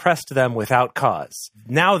has oppressed them without cause.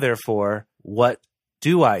 Now, therefore, what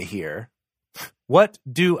do I hear? What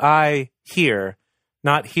do I hear?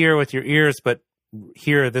 Not hear with your ears, but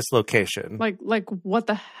hear this location. Like what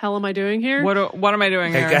the hell am I doing here? What am I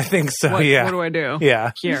doing here? I think so, What yeah. do I do?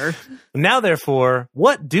 Yeah. Here. Now, therefore,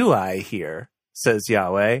 what do I hear? Says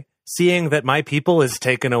Yahweh, seeing that my people is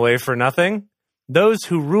taken away for nothing? Those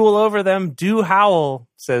who rule over them do howl,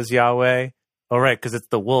 says Yahweh. All right, because it's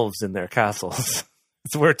the wolves in their castles.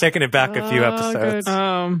 So we're taking it back a few episodes.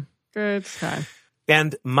 Good. Okay.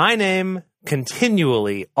 And my name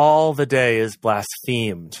continually all the day is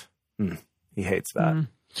blasphemed. He hates that.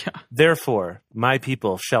 Yeah. Therefore, my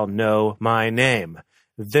people shall know my name,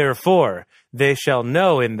 Therefore, they shall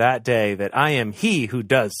know in that day that I am he who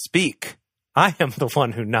does speak. I am the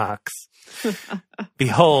one who knocks.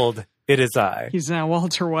 Behold, it is I. He's now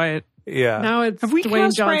Walter White. Yeah. Now it's Have we Dwayne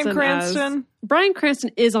cast Johnson Bryan Cranston? Bryan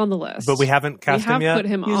Cranston is on the list. But we haven't cast him yet? Put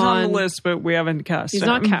him He's on the list, but we haven't cast him. He's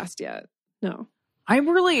not cast yet. No. I'm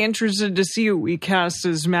really interested to see who we cast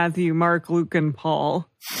as Matthew, Mark, Luke, and Paul.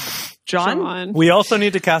 John? We also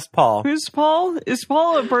need to cast Paul. Who's Paul? Is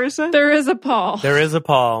Paul a person? There is a Paul. There is a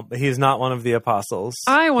Paul, but he's not one of the apostles.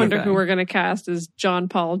 I wonder who we're going to cast as John,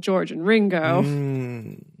 Paul, George, and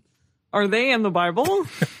Ringo. Are they in the Bible?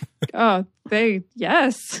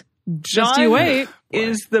 Yes. John Just you wait.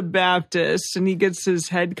 Is the Baptist, and he gets his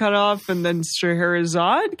head cut off, and then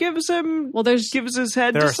Scheherazade gives his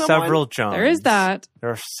head to someone. There are several Johns. There is that.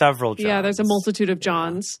 There are several Johns. Yeah, there's a multitude of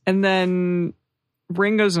Johns. And then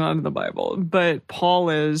Ringo's not in the Bible, but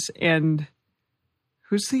Paul is, and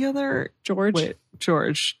who's the other? George. Wait,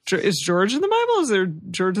 George. Is George in the Bible? Is there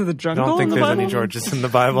George of the Jungle? I don't think in the there's Bible? any Georges in the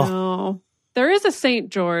Bible. No. There is a Saint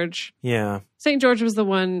George. Yeah. Saint George was the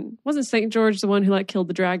one. Wasn't Saint George the one who killed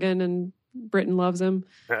the dragon and Britain loves him?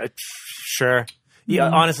 Sure. Yeah,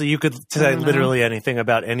 honestly, you could say literally anything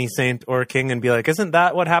about any saint or king and be like, isn't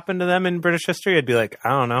that what happened to them in British history? I'd be like, I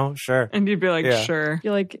don't know, sure. And you'd be like, sure.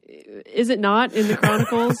 You're like, is it not in the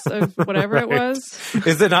Chronicles of whatever it was?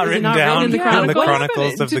 Is it not written down in the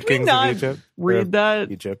Chronicles of the Kings of Egypt? Read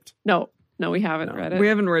that? Egypt. No, we haven't read it. We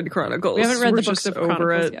haven't read Chronicles. We haven't read the books of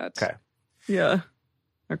Chronicles yet. Okay. Yeah.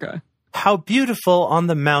 Okay. How beautiful on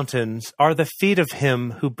the mountains are the feet of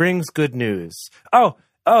him who brings good news. Oh,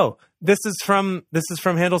 this is from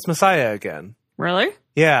Handel's Messiah again. Really?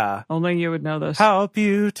 Yeah. Only you would know this. How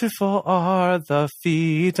beautiful are the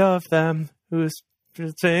feet of them who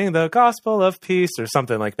sing the gospel of peace, or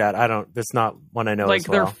something like that. That's not one I know as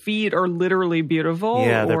well. Their feet are literally beautiful?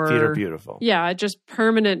 Yeah, their feet are beautiful. Yeah, just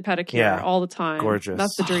permanent pedicure all the time. Gorgeous.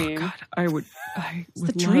 That's the dream. God, I would it's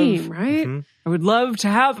the dream, right? Mm-hmm. I would love to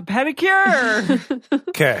have a pedicure.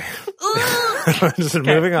 Okay. Just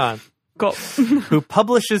moving on. Go. Who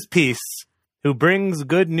publishes peace, who brings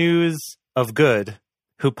good news of good,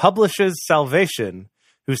 who publishes salvation,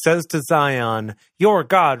 who says to Zion, your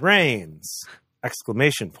God reigns! !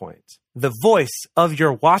 The voice of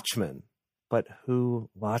your watchman. But who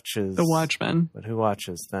watches? The watchman. But who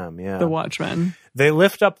watches them? Yeah. The watchman. They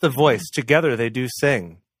lift up the voice. Together they do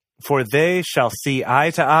sing. For they shall see eye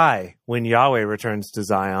to eye when Yahweh returns to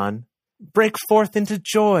Zion. Break forth into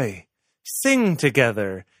joy. Sing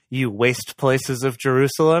together, you waste places of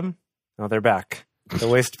Jerusalem. Oh, they're back. The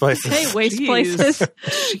waste places. Hey, waste places.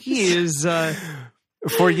 Jeez.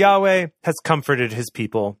 For Yahweh has comforted his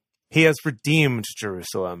people. He has redeemed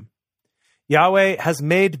Jerusalem. Yahweh has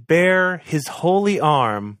made bare his holy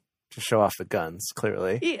arm to show off the guns,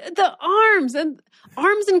 clearly. The arms and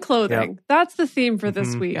clothing. Yep. That's the theme for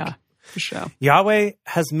this week. Yeah, for sure. Yahweh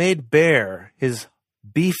has made bare his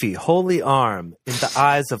beefy, holy arm in the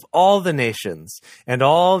eyes of all the nations, and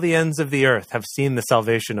all the ends of the earth have seen the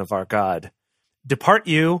salvation of our God. Depart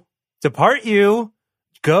you,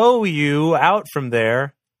 go you out from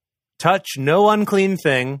there, touch no unclean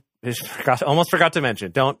thing. Almost forgot to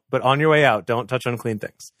mention, but on your way out, don't touch unclean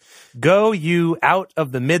things. Go you out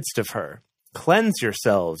of the midst of her. Cleanse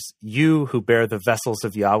yourselves, you who bear the vessels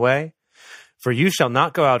of Yahweh. For you shall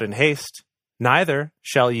not go out in haste, neither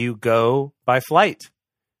shall you go by flight.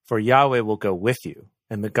 For Yahweh will go with you,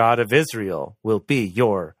 and the God of Israel will be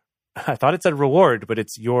your, I thought it said reward, but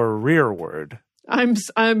it's your rearward. I'm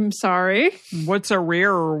sorry. What's a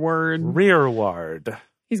rearward? Rearward.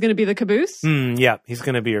 He's going to be the caboose? Yeah, he's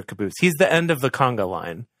going to be your caboose. He's the end of the conga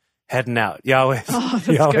line, heading out. Yahweh's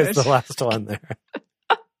the last one there.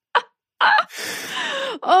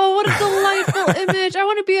 Oh, what a delightful image. I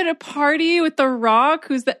want to be at a party with The Rock,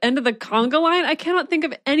 who's the end of the conga line. I cannot think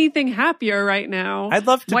of anything happier right now. I'd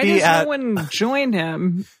love to Why be does no one join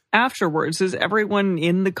him afterwards? Is everyone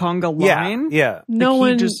in the conga line? Yeah. No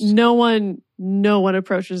one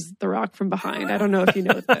approaches The Rock from behind. I don't know if you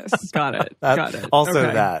know this. Got it. Also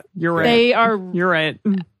okay. that. You're right. You're right.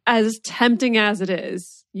 As tempting as it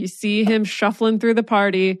is, you see him shuffling through the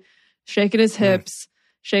party, shaking his hips,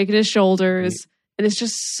 shaking his shoulders, and it's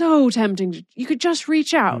just so tempting. You could just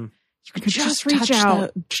reach out. You could just reach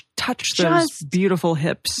out. Touch those beautiful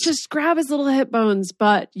hips. Just grab his little hip bones,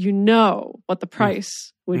 but you know what the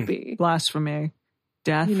price would be. Blasphemy.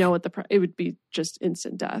 Death. You know what it would be, just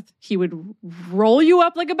instant death. He would roll you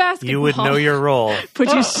up like a basketball. You would know your role.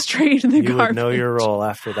 Put you straight in the garbage. You would know your role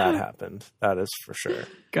after that happened. That is for sure.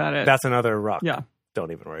 Got it. That's another rock. Yeah.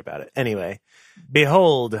 Don't even worry about it. Anyway,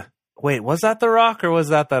 behold, Wait, was that The Rock or was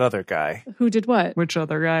that other guy? Who did what? Which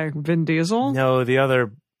other guy? Vin Diesel? No, the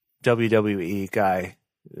other WWE guy.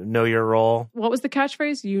 Know your role. What was the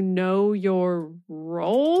catchphrase? You know your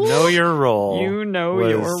role? Know your role. You know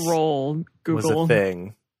your role. Google. Was a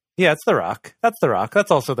thing. Yeah, it's The Rock. That's The Rock.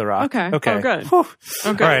 That's also The Rock. Okay. Oh, good. Okay.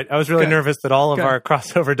 All right. I was really nervous that all of our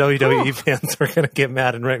crossover WWE fans were going to get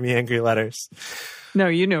mad and write me angry letters. No,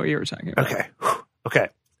 you know what you were talking about. Okay.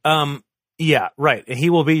 Yeah, right. He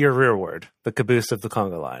will be your rearward, the caboose of the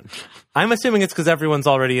conga line. I'm assuming it's because everyone's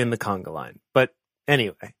already in the conga line. But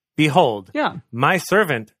anyway, behold, my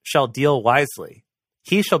servant shall deal wisely.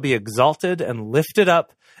 He shall be exalted and lifted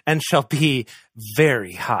up and shall be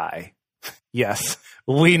very high. Yes,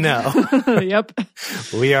 we know. Yep.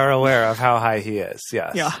 We are aware of how high he is.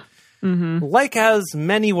 Yes. Yeah. Mm-hmm. Like as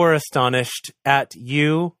many were astonished at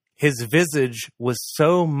you, his visage was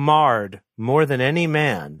so marred more than any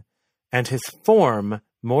man, and his form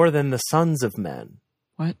more than the sons of men.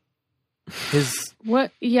 What? His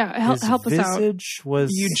what? Yeah, help us out. Visage was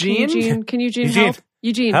Eugene. Can Eugene help?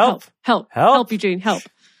 Eugene, help, Eugene, help.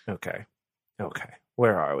 Okay.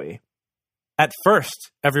 Where are we? At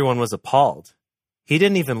first, everyone was appalled. He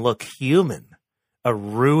didn't even look human. A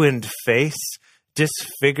ruined face,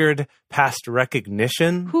 disfigured past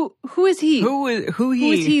recognition. Who is he? Who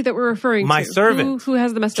is he that we're referring my to? My servant. Who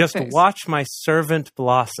has the messed Just face? Watch my servant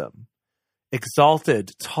blossom.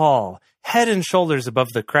 Exalted, tall, head and shoulders above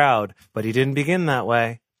the crowd, but he didn't begin that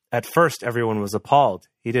way. At first, everyone was appalled.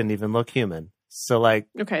 He didn't even look human. So,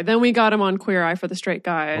 okay, then we got him on Queer Eye for the Straight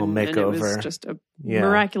Guy, and it was just a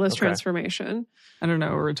miraculous transformation. I don't know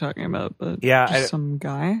what we're talking about, but some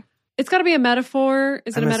guy. It's got to be a metaphor.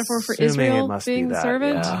 Is it a metaphor for Israel being the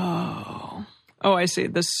servant? Yeah. Oh, I see.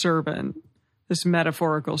 The servant. This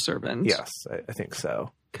metaphorical servant. Yes, I think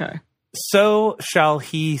so. Okay. So shall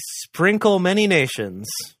he sprinkle many nations.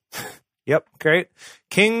 Yep, great.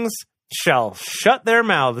 Kings shall shut their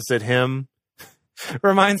mouths at him.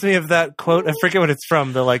 Reminds me of that quote. I forget what it's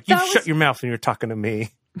from. They're like, shut your mouth when you're talking to me.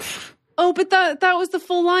 Oh, but that was the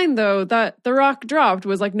full line, though, that The Rock dropped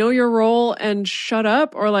was know your role and shut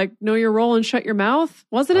up, or know your role and shut your mouth.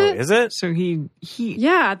 Wasn't it? Is it? So he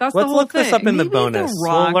yeah, that's the whole thing. Let's look this up in the bonus.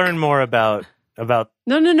 We'll learn more about. No,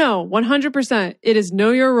 100%. It is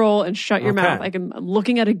know your role and shut your mouth. I'm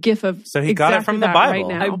looking at a gif of so he got it from the Bible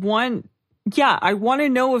right now. I want to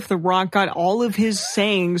know if The Rock got all of his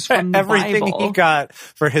sayings from the Everything Bible. He got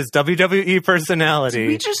for his WWE personality. Did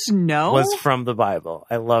we just know? Was from the Bible.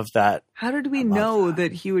 I love that. How did we know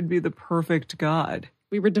that he would be the perfect God?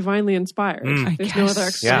 We were divinely inspired. There's no other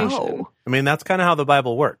explanation. Yeah. I mean, that's kind of how the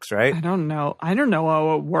Bible works, right? I don't know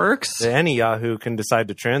how it works. Any Yahoo can decide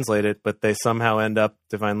to translate it, but they somehow end up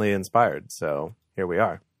divinely inspired. So here we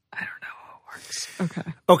are. I don't know how it works.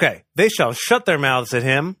 Okay. They shall shut their mouths at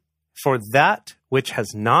him, for that which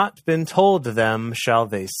has not been told them shall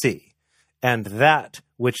they see, and that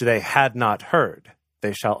which they had not heard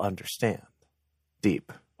they shall understand.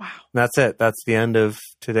 Deep. Wow. That's it. That's the end of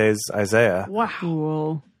today's Isaiah. Wow.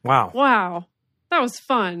 Cool. Wow. That was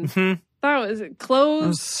fun. Mm-hmm. That was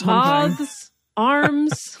clothes, moths,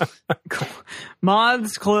 arms.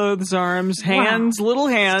 Moths, clothes, arms, hands, little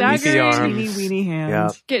hands. Teeny weeny hands. Yeah.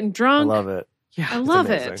 Getting drunk. I love it. Yeah. I love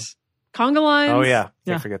it. Conga lines. Oh, yeah.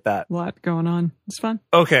 Can't forget that. A lot going on. It's fun.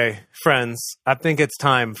 Okay, friends. I think it's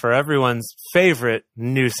time for everyone's favorite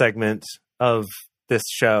new segment of this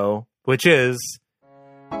show, which is...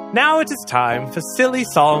 Now it is time for Silly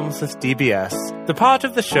Psalms with DBS, the part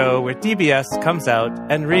of the show where DBS comes out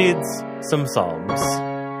and reads some psalms.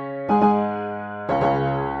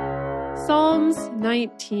 Psalms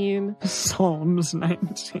 19. Psalms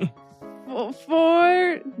 19.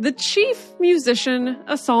 For the chief musician,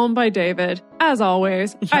 a psalm by David. As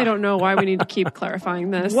always, I don't know why we need to keep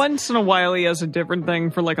clarifying this. Once in a while he has a different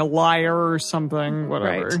thing for a lyre or something,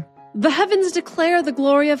 whatever. Right. The heavens declare the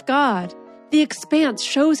glory of God. The expanse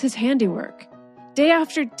shows his handiwork. Day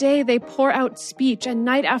after day they pour out speech, and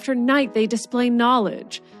night after night they display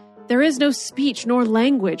knowledge. There is no speech nor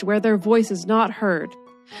language where their voice is not heard.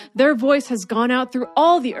 Their voice has gone out through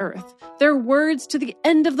all the earth, their words to the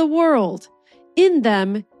end of the world. In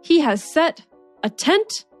them he has set a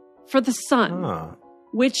tent for the sun,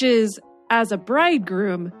 which is as a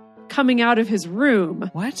bridegroom coming out of his room.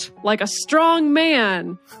 What? Like a strong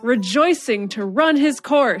man rejoicing to run his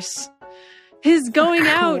course. His going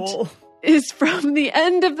out is from the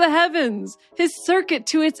end of the heavens, his circuit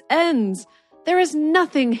to its ends. There is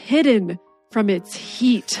nothing hidden from its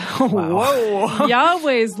heat. Whoa.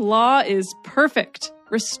 Yahweh's law is perfect,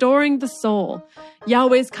 restoring the soul.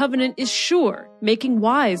 Yahweh's covenant is sure, making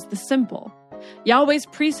wise the simple. Yahweh's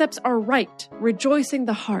precepts are right, rejoicing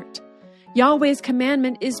the heart. Yahweh's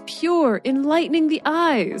commandment is pure, enlightening the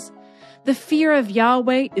eyes. The fear of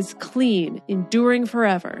Yahweh is clean, enduring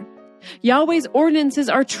forever. Yahweh's ordinances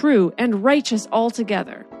are true and righteous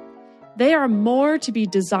altogether. They are more to be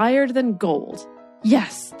desired than gold.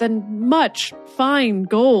 Yes, than much fine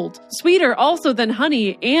gold. Sweeter also than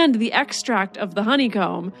honey and the extract of the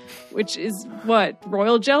honeycomb, which is what?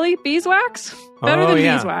 Royal jelly? Beeswax? Better than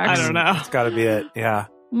beeswax. I don't know. It's got to be it. Yeah.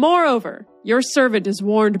 Moreover, your servant is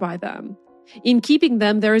warned by them. In keeping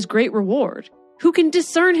them, there is great reward. Who can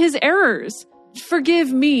discern his errors?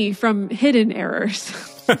 Forgive me from hidden errors.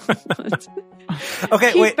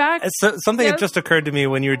 Okay, wait. So something that just occurred to me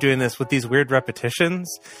when you were doing this with these weird repetitions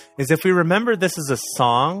is if we remember this is a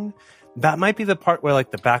song, that might be the part where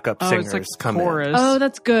like the backup singers come in. Oh,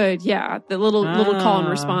 that's good. Yeah, the little call and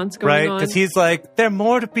response going on. Right, because he's like, "They're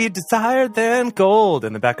more to be desired than gold,"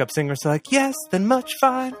 and the backup singers are like, "Yes, than much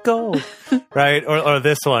fine gold." Right, or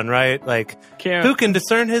this one, right? Like, who can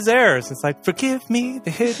discern his errors? It's like, "Forgive me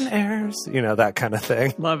the hidden errors," you know, that kind of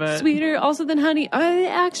thing. Love it. Sweeter also than honey, the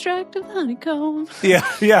extract of honeycomb.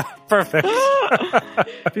 Yeah, perfect.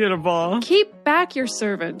 Beautiful. Keep back your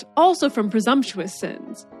servant also from presumptuous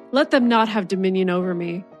sins. Let them not have dominion over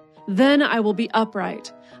me. Then I will be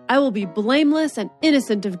upright. I will be blameless and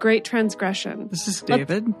innocent of great transgression. This is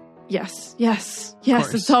David? Yes.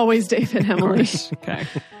 It's always David, Emily. Okay.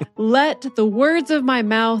 Let the words of my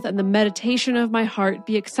mouth and the meditation of my heart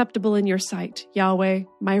be acceptable in your sight, Yahweh,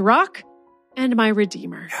 my rock and my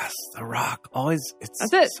redeemer. Yes, the rock. Always,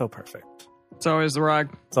 That's it. So perfect. It's always the rock.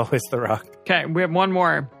 It's always the rock. Okay, we have one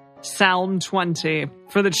more. Psalm 20.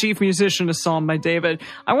 For the chief musician, a psalm by David.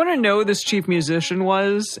 I want to know who this chief musician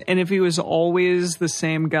was, and if he was always the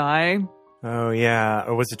same guy. Oh, yeah.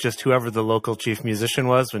 Or was it just whoever the local chief musician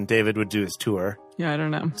was when David would do his tour? Yeah, I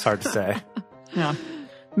don't know. It's hard to say. Yeah.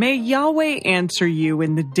 May Yahweh answer you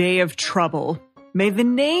in the day of trouble. May the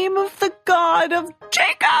name of the God of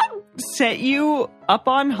Jacob set you up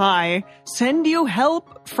on high, send you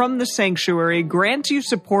help from the sanctuary, grant you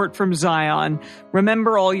support from Zion.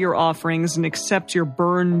 Remember all your offerings and accept your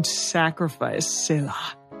burned sacrifice, Selah.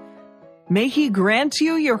 May he grant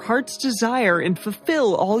you your heart's desire and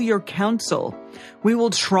fulfill all your counsel. We will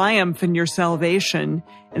triumph in your salvation.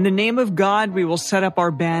 In the name of God, we will set up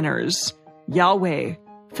our banners. Yahweh,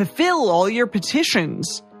 fulfill all your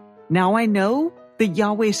petitions. Now I know that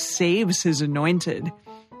Yahweh saves his anointed.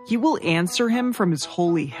 He will answer him from his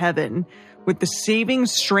holy heaven with the saving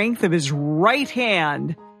strength of his right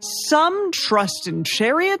hand. Some trust in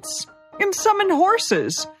chariots and some in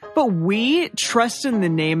horses, but we trust in the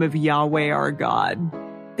name of Yahweh our God.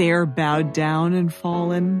 They are bowed down and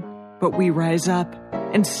fallen, but we rise up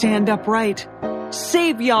and stand upright.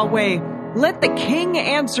 Save Yahweh. Let the king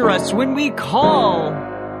answer us when we call.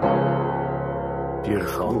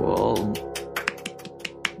 Beautiful. Cool.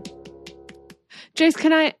 Jace,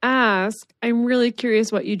 can I ask, I'm really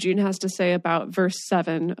curious what Eugene has to say about verse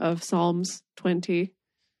 7 of Psalms 20.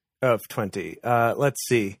 Of 20. Let's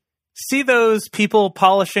see. See those people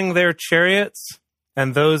polishing their chariots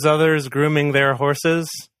and those others grooming their horses?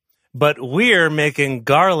 But we're making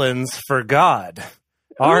garlands for God.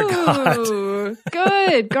 Our God.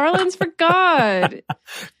 Good. Garlands for God.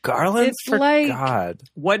 Garlands for God.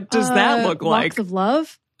 What does that look like? Locks of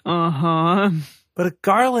love? Uh-huh. But a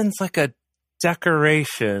garland's like a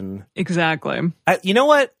decoration. Exactly. You know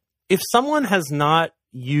what? If someone has not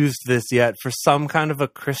used this yet for some kind of a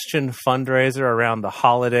Christian fundraiser around the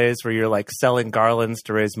holidays where you're like selling garlands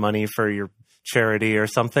to raise money for your charity or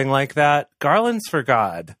something like that, garlands for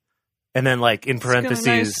God. And then like in parentheses,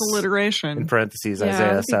 nice alliteration. In parentheses,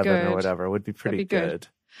 Isaiah 7 or whatever would be pretty good.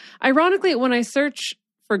 Ironically, when I search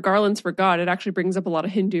for garlands for God, it actually brings up a lot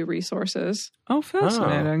of Hindu resources. Oh,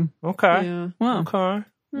 fascinating. Oh, okay. Yeah. Wow. Okay.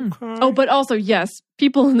 Okay. Oh, but also, yes,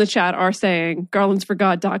 people in the chat are saying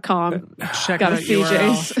garlandsforgod.com. Check out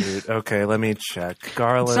CJ's. Okay, let me check.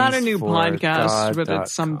 Garlands. It's not a new podcast, but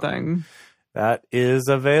it's something. That is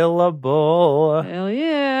available. Hell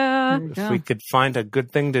yeah. If we could find a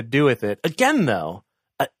good thing to do with it. Again, though,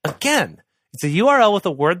 it's a URL with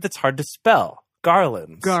a word that's hard to spell.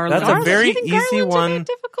 Garlands. That's a very easy one.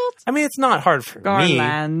 Difficult? I mean, it's not hard for me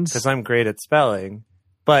because I'm great at spelling,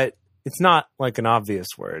 but it's not like an obvious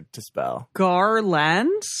word to spell.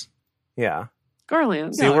 Garlands? Yeah.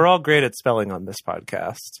 Garlands. See, we're all great at spelling on this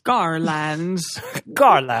podcast. Garlands.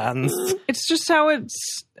 Garlands. It's just how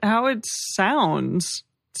it sounds.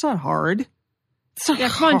 It's not hard. It's not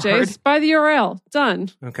hard. Come on, Jace. Buy the URL. Done.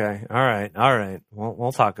 Okay. All right.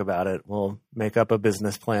 We'll talk about it. We'll make up a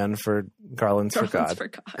business plan for Garlands for God.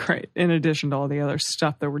 Great. In addition to all the other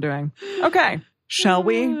stuff that we're doing. Okay. Shall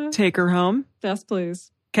we take her home? Yes,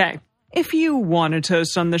 please. Okay. If you want to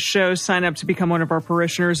toast on the show, sign up to become one of our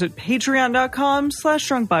parishioners at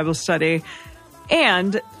patreon.com/drunkbiblestudy.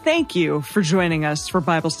 And thank you for joining us for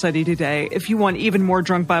Bible study today. If you want even more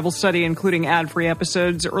Drunk Bible Study, including ad-free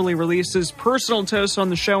episodes, early releases, personal toasts on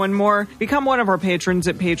the show, and more, become one of our patrons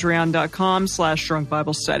at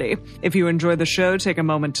patreon.com/drunkbiblestudy. If you enjoy the show, take a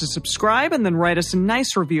moment to subscribe and then write us a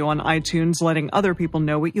nice review on iTunes, letting other people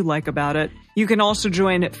know what you like about it. You can also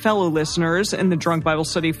join fellow listeners in the Drunk Bible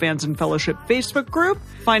Study Fans and Fellowship Facebook group.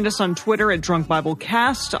 Find us on Twitter at Drunk Bible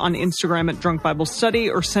Cast, on Instagram at Drunk Bible Study,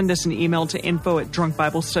 or send us an email to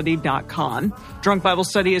info@drunkbiblestudy.com. Drunk Bible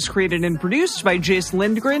Study is created and produced by Jace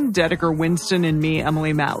Lindgren, Dedeker Winston, and me,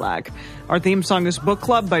 Emily Matlack. Our theme song is Book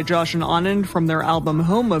Club by Josh and Anand from their album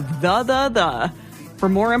Home of the. For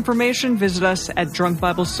more information, visit us at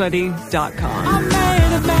drunkbiblestudy.com. I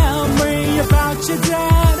made a memory about your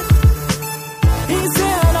dad. He's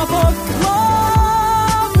in a book club.